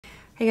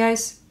Hey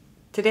guys,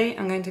 today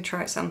I'm going to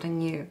try something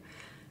new.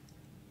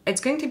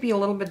 It's going to be a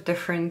little bit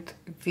different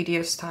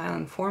video style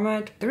and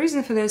format. The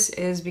reason for this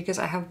is because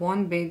I have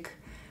one big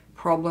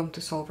problem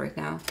to solve right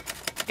now.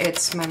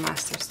 It's my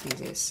master's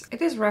thesis.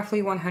 It is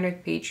roughly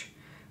 100-page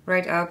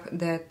write-up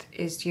that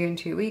is due in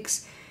 2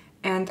 weeks,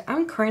 and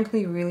I'm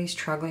currently really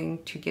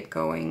struggling to get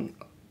going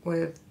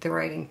with the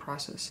writing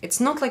process. It's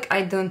not like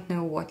I don't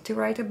know what to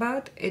write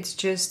about,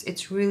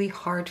 it's really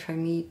hard for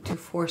me to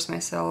force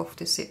myself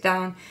to sit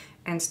down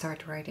and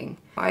start writing.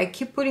 I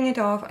keep putting it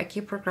off, I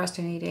keep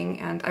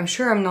procrastinating, and I'm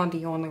sure I'm not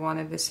the only one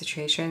in this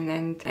situation,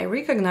 and I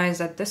recognize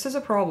that this is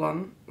a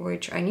problem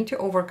which I need to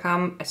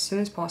overcome as soon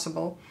as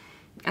possible.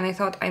 And I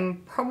thought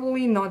I'm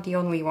probably not the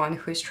only one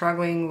who is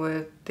struggling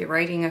with the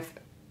writing of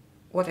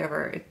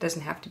whatever. It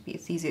doesn't have to be a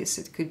thesis,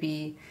 it could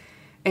be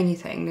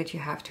anything that you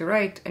have to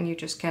write and you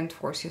just can't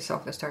force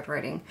yourself to start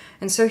writing.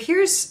 And so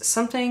here's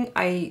something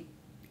I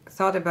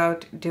thought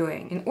about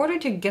doing. In order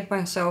to get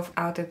myself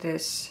out of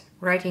this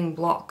writing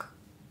block,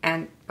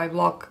 and by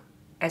block,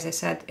 as I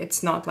said,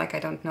 it's not like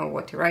I don't know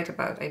what to write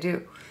about, I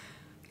do.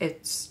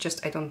 It's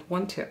just I don't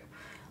want to.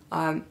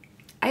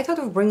 I thought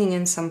of bringing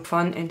in some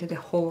fun into the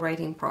whole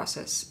writing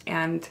process.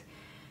 And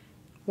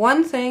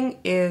one thing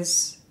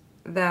is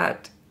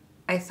that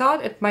I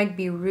thought it might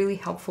be really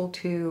helpful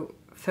to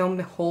film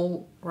the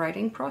whole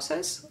writing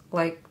process.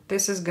 Like,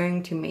 this is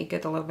going to make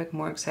it a little bit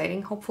more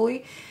exciting,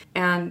 hopefully.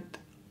 And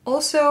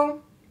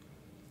also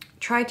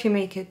try to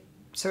make it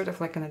sort of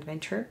like an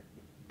adventure.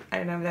 I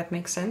don't know if that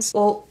makes sense.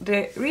 Well,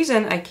 the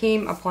reason I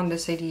came upon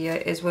this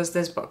idea was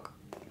this book.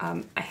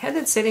 I had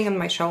it sitting on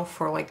my shelf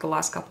for like the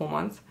last couple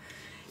months,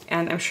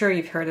 and I'm sure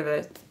you've heard of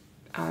it.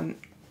 And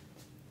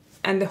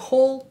the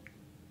whole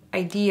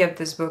idea of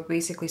this book,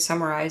 basically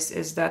summarized,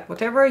 is that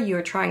whatever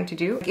you're trying to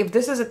do, if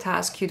this is a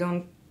task you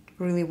don't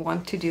really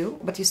want to do,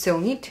 but you still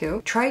need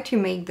to, try to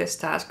make this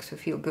task to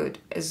feel good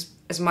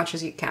as much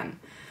as you can.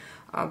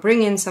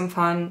 Bring in some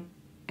fun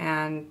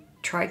and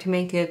try to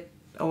make it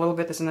a little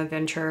bit as an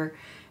adventure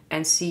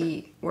and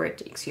see where it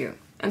takes you.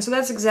 And so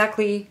that's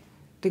exactly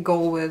the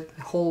goal with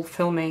the whole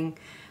filming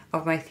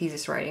of my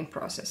thesis writing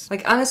process.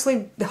 Like,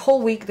 honestly, the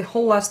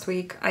whole last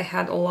week, I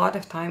had a lot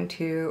of time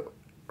to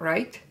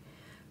write,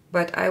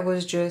 but I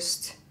was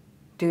just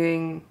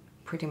doing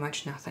pretty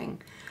much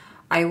nothing.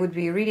 I would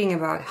be reading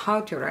about how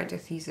to write a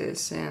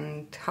thesis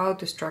and how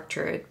to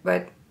structure it,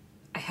 but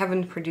I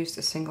haven't produced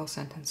a single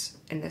sentence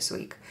in this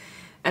week.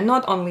 And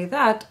not only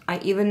that, I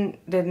even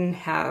didn't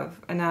have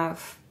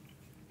enough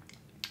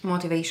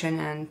motivation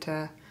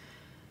and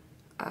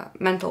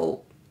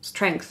mental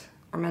strength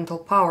or mental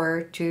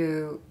power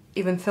to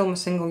even film a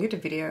single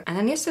YouTube video. And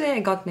then yesterday I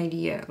got an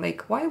idea,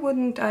 like, why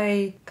wouldn't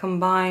I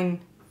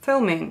combine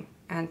filming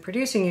and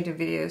producing YouTube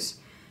videos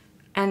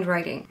and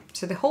writing?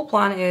 So the whole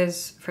plan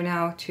is, for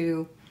now,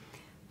 to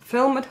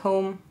film at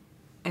home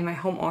in my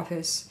home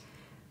office,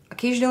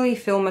 occasionally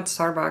film at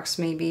Starbucks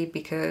maybe,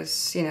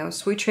 because, you know,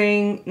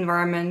 switching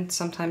environment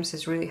sometimes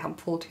is really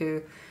helpful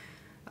to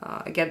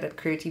get that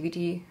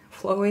creativity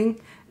flowing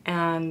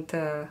and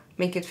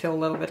make it feel a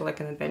little bit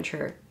like an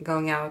adventure,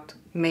 going out,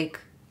 make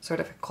sort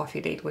of a coffee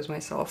date with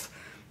myself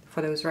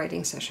for those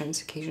writing sessions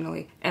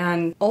occasionally.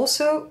 And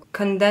also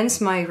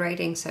condense my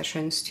writing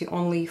sessions to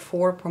only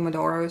 4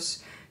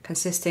 Pomodoros,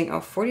 consisting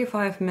of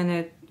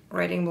 45-minute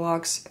writing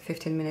blocks,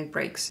 15-minute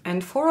breaks.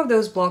 And 4 of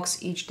those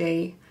blocks each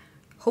day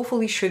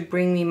hopefully should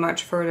bring me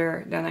much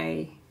further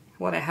than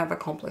what I have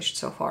accomplished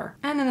so far.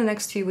 And in the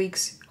next 2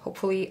 weeks,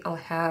 hopefully I'll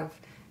have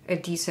a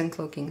decent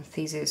looking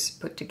thesis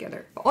put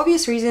together. For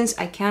obvious reasons,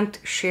 I can't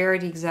share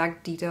the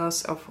exact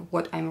details of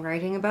what I'm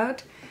writing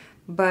about,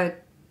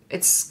 but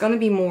it's gonna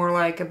be more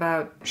like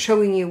about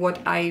showing you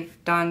what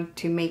I've done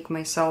to make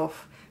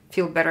myself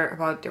feel better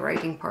about the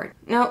writing part.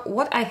 Now,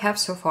 what I have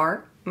so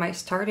far, my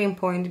starting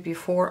point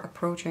before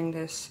approaching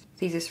this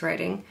thesis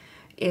writing,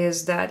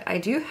 is that I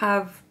do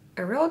have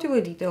a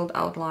relatively detailed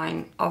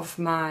outline of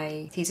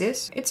my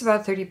thesis. It's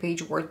about a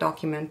 30-page Word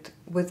document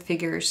with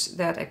figures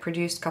that I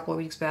produced a couple of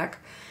weeks back.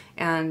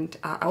 And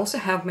I also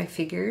have my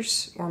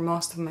figures, or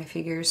most of my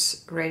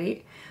figures,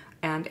 ready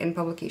and in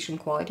publication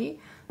quality.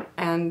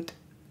 And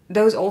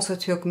those also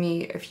took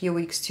me a few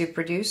weeks to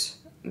produce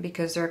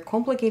because they're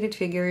complicated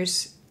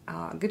figures,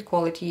 good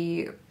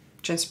quality,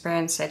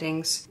 transparent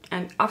settings.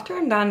 And after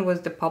I'm done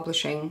with the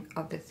publishing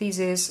of the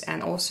thesis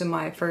and also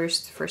my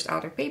first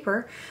outer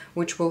paper,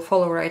 which will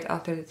follow right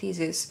after the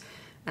thesis,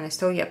 and I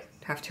still yet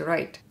have to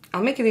write,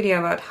 I'll make a video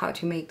about how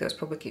to make those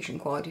publication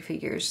quality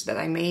figures that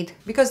I made,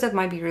 because that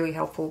might be really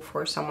helpful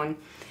for someone.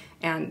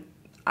 And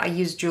I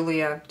used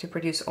Julia to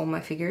produce all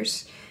my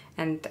figures,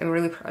 and I'm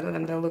really proud of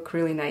them. They look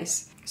really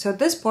nice. So at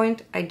this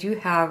point, I do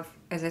have,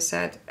 as I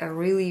said, a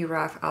really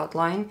rough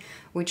outline,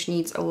 which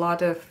needs a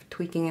lot of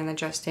tweaking and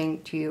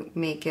adjusting to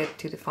make it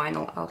to the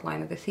final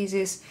outline of the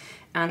thesis.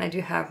 And I do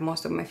have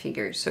most of my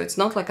figures. So it's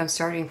not like I'm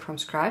starting from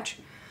scratch.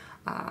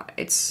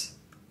 It's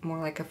more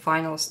like a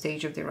final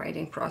stage of the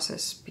writing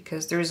process,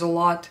 because there's a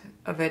lot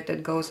of it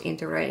that goes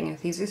into writing a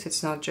thesis.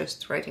 It's not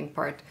just writing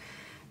part.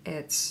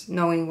 It's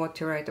knowing what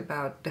to write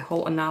about, the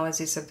whole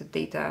analysis of the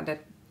data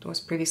that was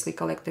previously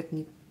collected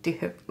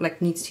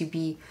needs to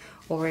be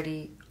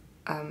already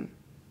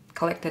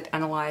collected,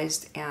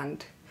 analyzed,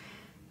 and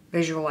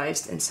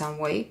visualized in some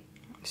way.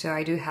 So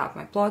I do have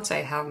my plots,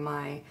 I have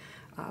my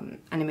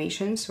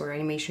animations or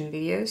animation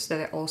videos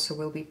that also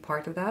will be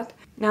part of that.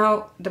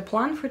 Now, the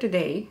plan for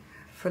today,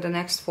 for the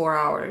next 4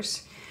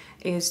 hours,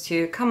 is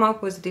to come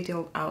up with a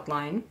detailed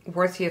outline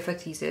worthy of a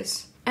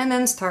thesis and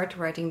then start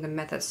writing the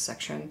methods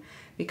section.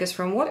 Because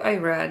from what I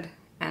read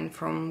and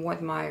from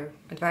what my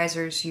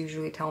advisors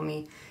usually tell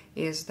me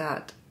is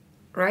that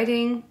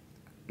writing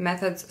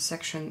methods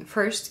section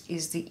first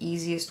is the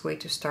easiest way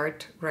to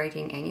start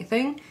writing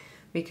anything,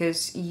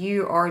 because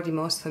you are the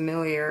most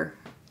familiar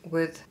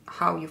with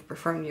how you've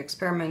performed the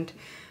experiment,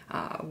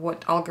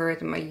 what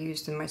algorithm I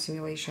used in my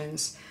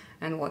simulations,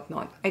 and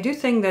whatnot. I do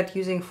think that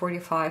using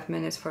 45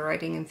 minutes for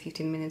writing and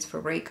 15 minutes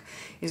for break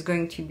is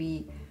going to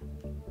be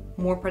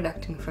more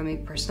productive for me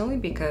personally,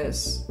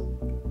 because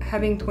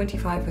having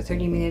 25 or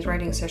 30-minute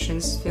writing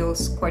sessions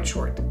feels quite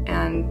short,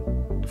 and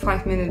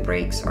 5-minute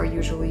breaks are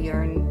usually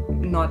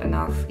not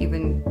enough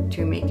even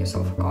to make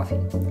yourself a coffee.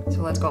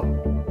 So let's go.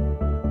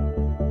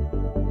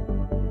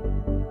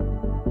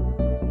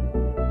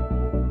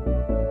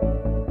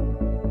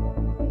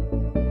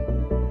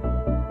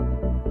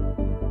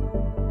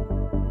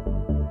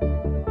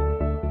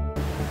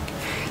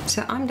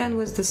 So I'm done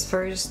with this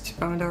first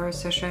Pomodoro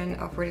session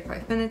of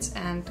 45 minutes,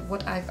 and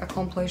what I've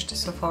accomplished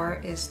so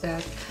far is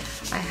that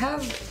I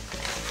have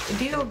a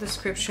detailed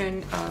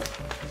description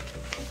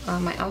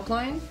of my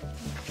outline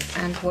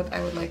and what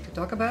I would like to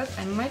talk about.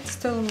 I might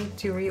still need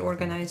to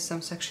reorganize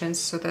some sections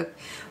so that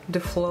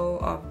the flow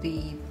of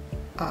the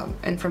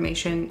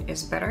information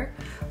is better,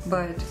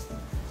 but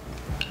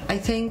I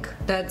think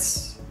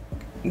that's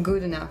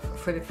good enough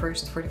for the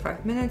first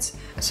 45 minutes.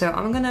 So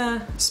I'm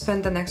gonna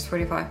spend the next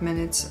 45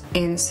 minutes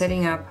in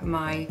setting up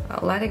my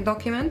LaTeX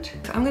document.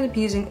 I'm gonna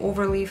be using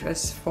OVERLEAF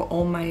as for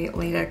all my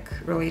LaTeX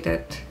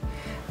related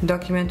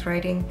document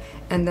writing,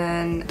 and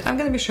then I'm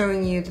gonna be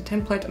showing you the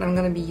template that I'm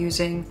gonna be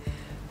using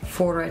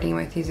for writing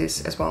my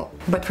thesis as well.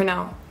 But for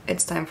now,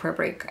 it's time for a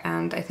break,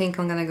 and I think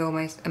I'm gonna go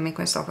make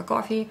myself a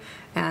coffee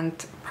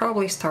and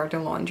probably start the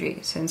laundry,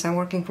 since I'm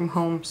working from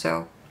home,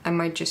 so I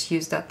might just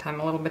use that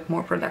time a little bit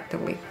more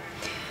productively.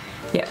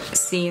 Yeah,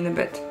 see you in a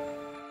bit.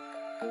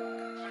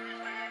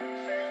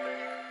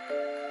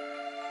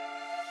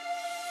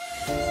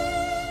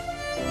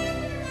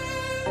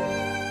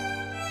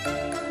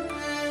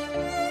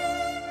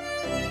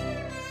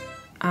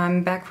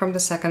 I'm back from the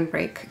second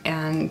break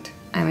and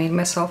I made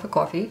myself a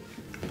coffee.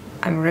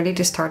 I'm ready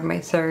to start my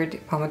third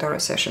Pomodoro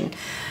session.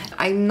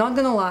 I'm not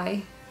gonna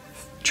lie,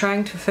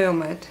 trying to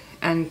film it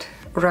and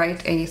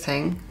write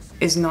anything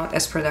is not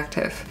as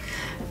productive.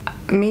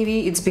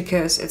 Maybe it's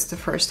because it's the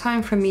first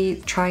time for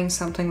me trying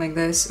something like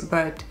this,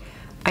 but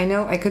I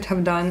know I could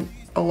have done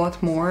a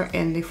lot more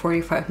in the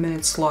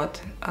 45-minute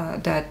slot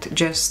that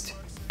just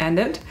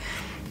ended.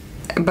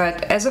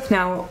 But as of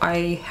now,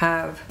 I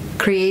have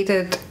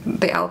created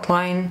the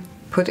outline,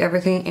 put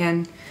everything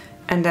in,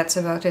 and that's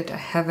about it. I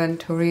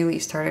haven't really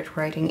started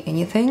writing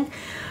anything.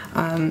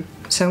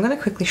 So I'm gonna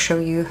quickly show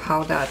you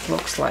how that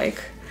looks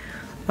like.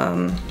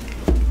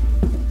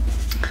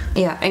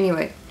 Yeah,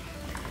 anyway.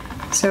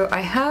 So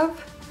I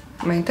have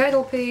my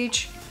title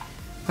page,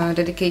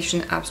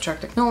 dedication,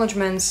 abstract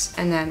acknowledgements,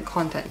 and then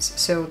contents.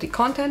 So the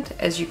content,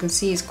 as you can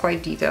see, is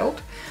quite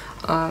detailed.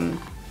 I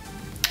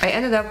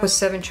ended up with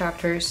 7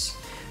 chapters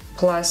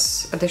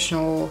plus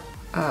additional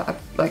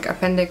like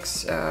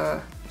appendix,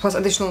 plus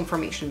additional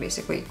information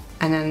basically,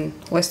 and then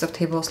list of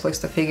tables,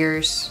 list of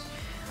figures,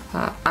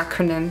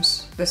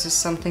 acronyms. This is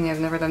something I've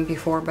never done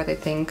before, but I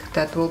think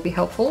that will be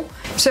helpful.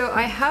 So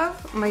I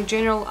have my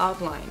general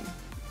outline,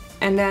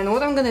 and then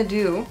what I'm gonna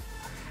do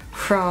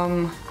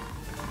from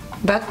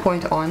that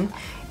point on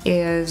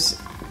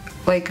is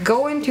like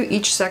go into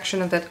each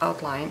section of that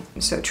outline.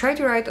 So try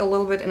to write a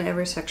little bit in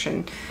every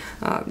section.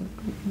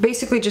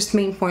 Basically just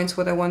main points,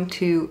 what I want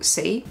to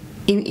say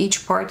in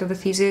each part of the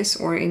thesis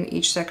or in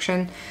each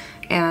section,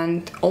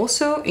 and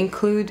also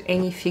include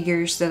any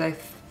figures that I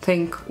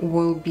think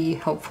will be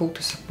helpful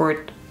to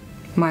support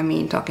my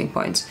main talking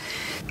points.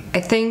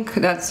 I think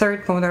that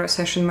third Pomodoro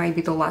session might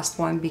be the last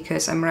one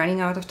because I'm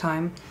running out of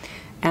time,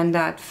 and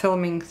that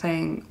filming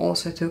thing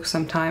also took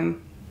some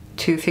time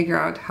to figure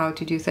out how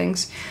to do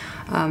things.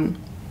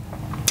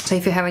 So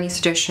if you have any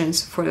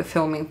suggestions for the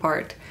filming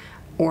part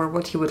or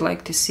what you would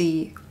like to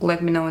see,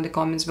 let me know in the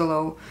comments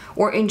below.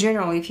 Or in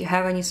general, if you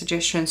have any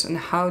suggestions on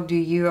how do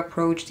you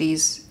approach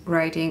these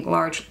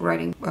large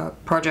writing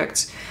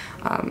projects,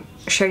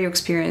 share your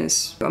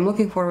experience. I'm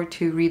looking forward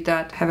to read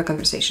that, have a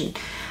conversation.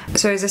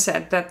 So as I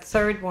said, that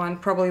third one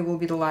probably will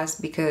be the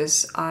last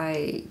because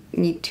I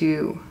need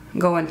to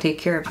go and take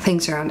care of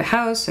things around the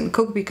house and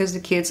cook because the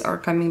kids are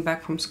coming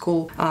back from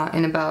school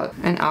in about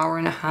an hour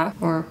and a half,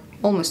 or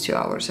almost 2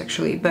 hours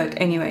actually. But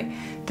anyway,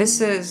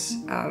 this is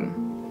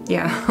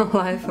yeah,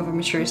 life of a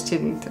mature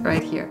student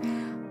right here.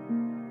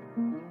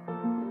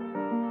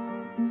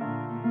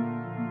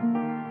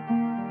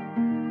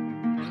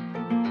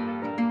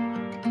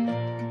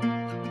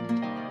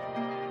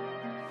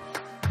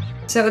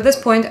 So at this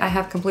point I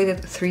have completed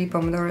 3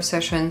 Pomodoro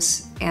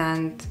sessions,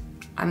 and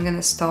I'm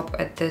gonna stop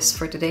at this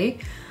for today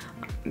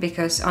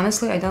because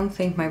honestly I don't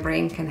think my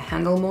brain can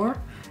handle more,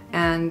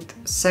 and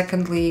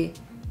secondly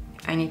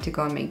I need to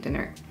go and make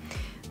dinner.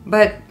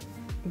 But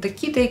the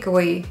key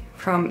takeaway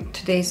from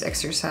today's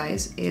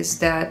exercise is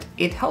that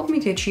it helped me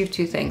to achieve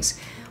 2 things.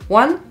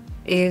 One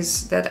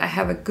is that I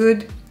have a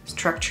good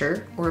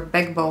structure or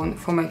backbone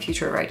for my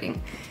future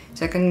writing.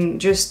 So I can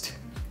just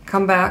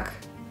come back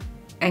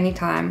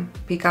anytime,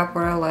 pick up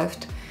where I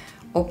left,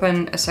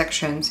 open a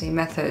section, say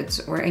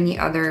methods, or any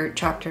other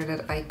chapter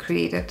that I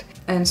created,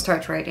 and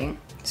start writing.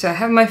 So I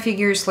have my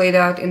figures laid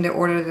out in the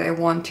order that I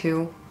want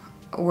to,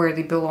 where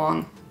they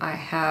belong. I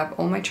have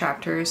all my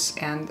chapters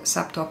and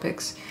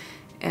subtopics,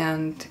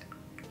 and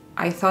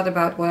I thought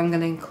about what I'm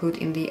going to include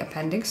in the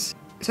appendix.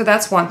 So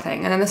that's one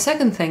thing. And then the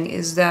second thing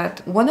is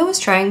that when I was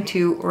trying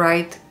to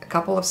write a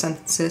couple of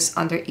sentences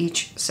under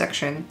each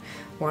section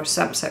or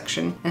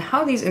subsection and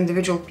how these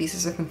individual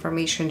pieces of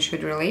information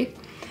should relate,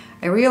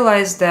 I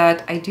realized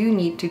that I do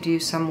need to do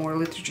some more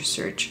literature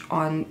search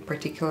on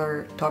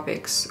particular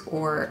topics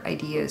or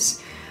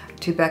ideas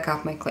to back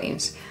up my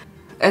claims.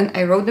 And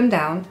I wrote them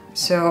down,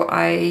 so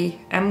I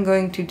am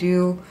going to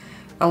do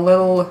a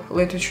little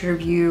literature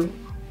review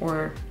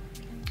or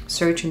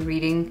search and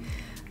reading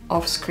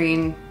off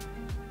screen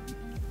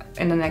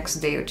in the next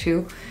day or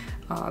 2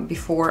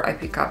 before I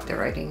pick up the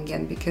writing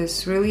again,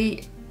 because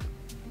really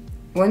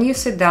when you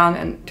sit down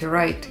and to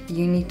write,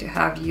 you need to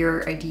have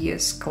your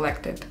ideas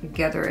collected,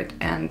 gathered,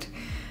 and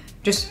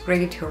just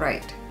ready to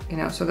write, you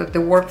know, so that the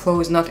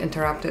workflow is not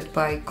interrupted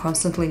by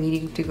constantly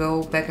needing to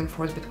go back and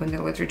forth between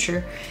the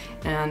literature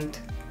and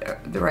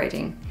the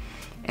writing.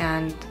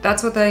 And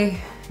that's what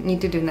I need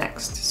to do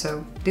next,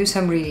 so do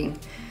some reading.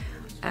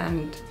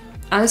 And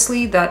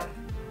honestly, that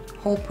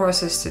whole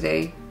process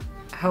today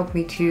helped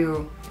me to,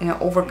 you know,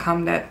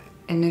 overcome that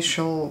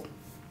initial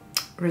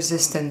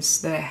resistance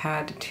that I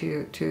had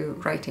to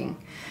writing.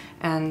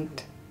 And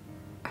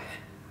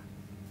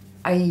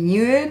I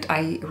knew it,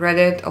 I read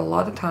it a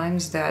lot of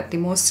times, that the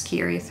most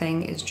scary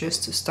thing is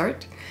just to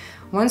start.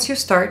 Once you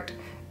start,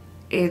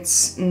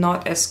 it's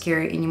not as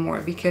scary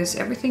anymore because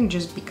everything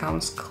just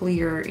becomes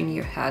clear in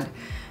your head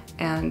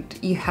and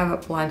you have a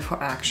plan for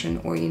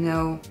action, or you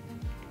know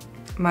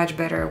much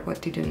better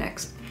what to do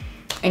next.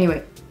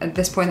 Anyway, at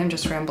this point I'm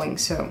just rambling,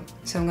 so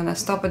I'm gonna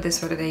stop at this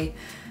for today,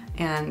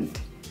 and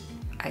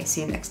I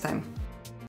see you next time.